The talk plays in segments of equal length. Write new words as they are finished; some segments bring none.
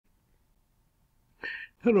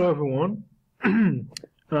Hello everyone.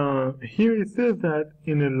 Here it says that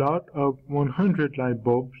in a lot of 100 light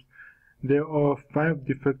bulbs, there are 5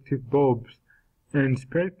 defective bulbs. An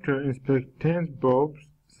inspector inspects 10 bulbs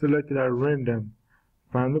selected at random.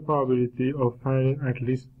 Find the probability of finding at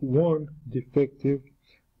least one defective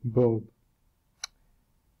bulb.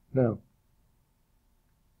 Now,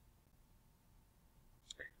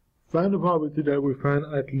 find the probability that we find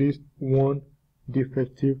at least one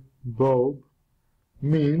defective bulb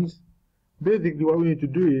means basically what we need to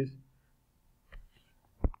do is,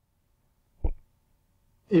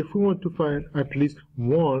 if we want to find at least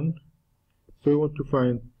one, so we want to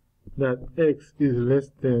find that x is less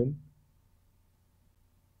than,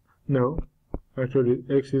 no, actually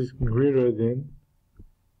x is greater than,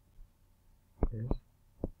 yes,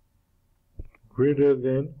 greater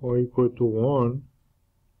than or equal to 1,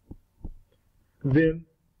 then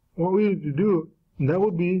what we need to do, that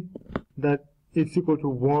would be that it's equal to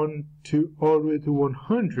 1 to all the way to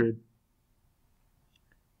 100.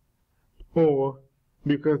 Or,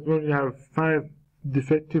 because we only have 5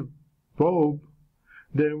 defective bulbs,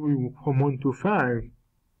 then we move from 1 to 5.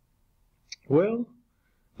 Well,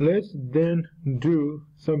 let's then do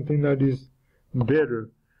something that is better.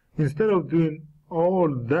 Instead of doing all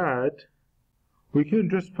that, we can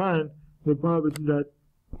just find the probability that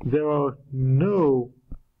there are no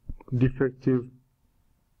defective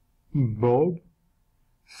bulb,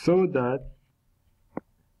 so that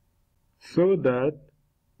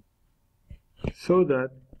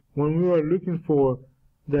when we are looking for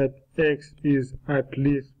that x is at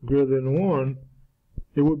least greater than 1,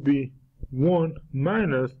 it would be 1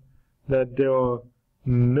 minus that there are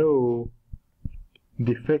no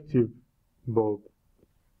defective bulb.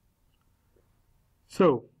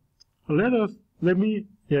 So let's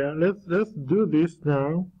do this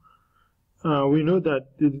now. We know that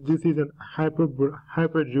this is an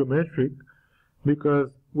hypergeometric because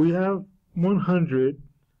we have 100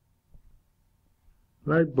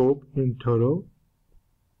 light bulb in total.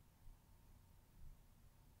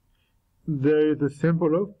 There is a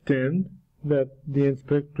sample of 10 that the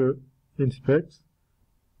inspector inspects,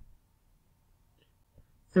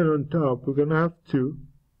 and on top we're gonna have 2.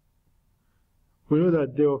 We know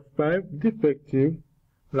that there are 5 defective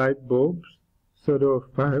light bulbs. So there are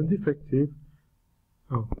 5 defective,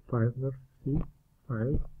 5, not 50,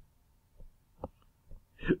 5.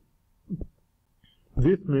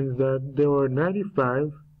 This means that there are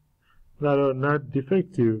 95 that are not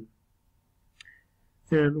defective.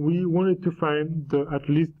 And we wanted to find that at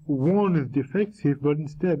least one is defective, but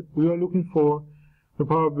instead we are looking for the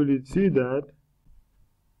probability that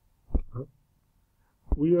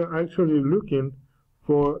we are actually looking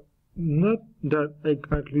for not that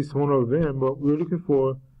at least one of them, but we're looking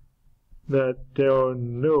for that there are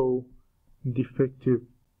no defective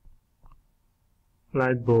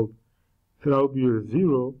light bulb. So that would be a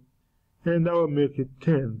 0, and that will make it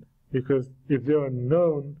 10, because if there are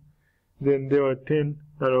none, then there are 10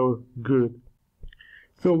 that are good.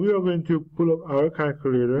 So we are going to pull up our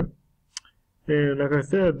calculator, and like I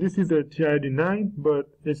said, this is a TID9, but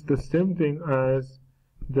it's the same thing as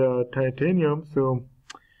the titanium, so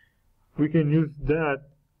we can use that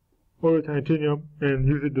or titanium and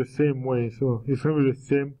use it the same way. So it's going to be the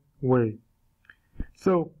same way.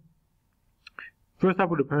 So first I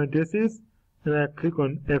put the parentheses and I click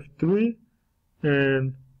on F3,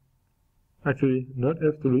 and actually not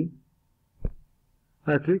F3.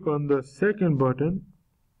 I click on the second button,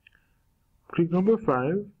 click number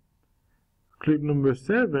 5, click number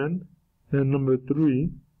 7 and number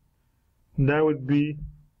 3. That would be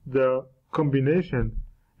the combination.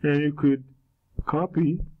 And you could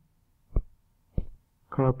copy,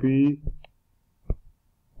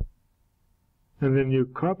 and then you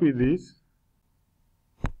copy this,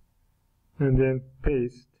 and then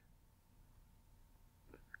paste.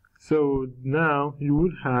 So now you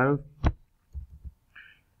would have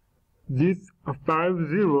this 50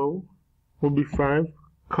 will be 5,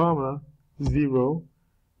 0,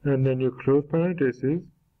 and then you close parentheses,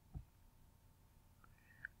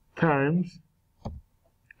 times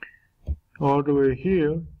all the way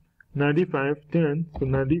here 95, 10, so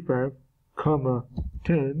 95, 10,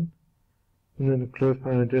 and then close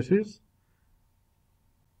parentheses,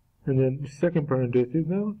 and then second parenthesis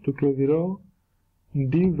now to close it all,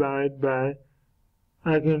 divide by,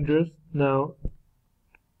 I can just now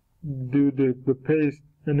do the paste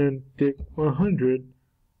and then take 100,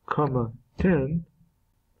 10,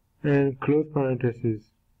 and close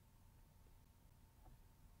parentheses.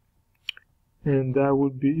 And that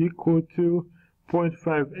would be equal to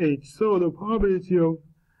 0.58. So the probability of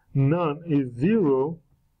none is 0.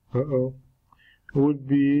 would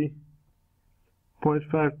be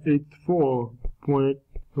 0.584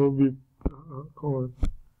 will be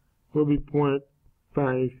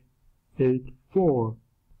 0.584.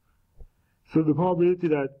 So the probability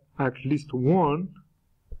that at least one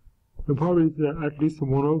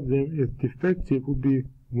of them is defective would be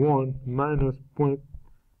 1 minus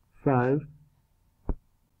 0.5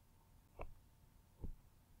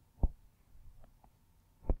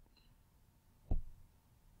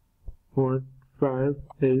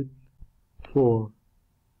 0.584,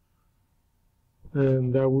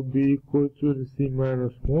 and that would be equal to the C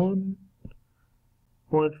minus 1,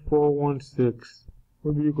 0.416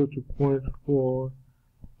 would be equal to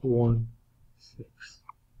 0.416.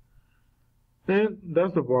 And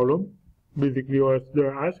that's the problem, basically what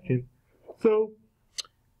they're asking. So,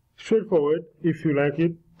 straightforward. If you like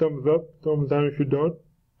it, thumbs up, thumbs down if you don't.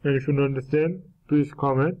 And if you don't understand, please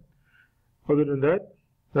comment. Other than that,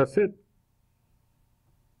 that's it.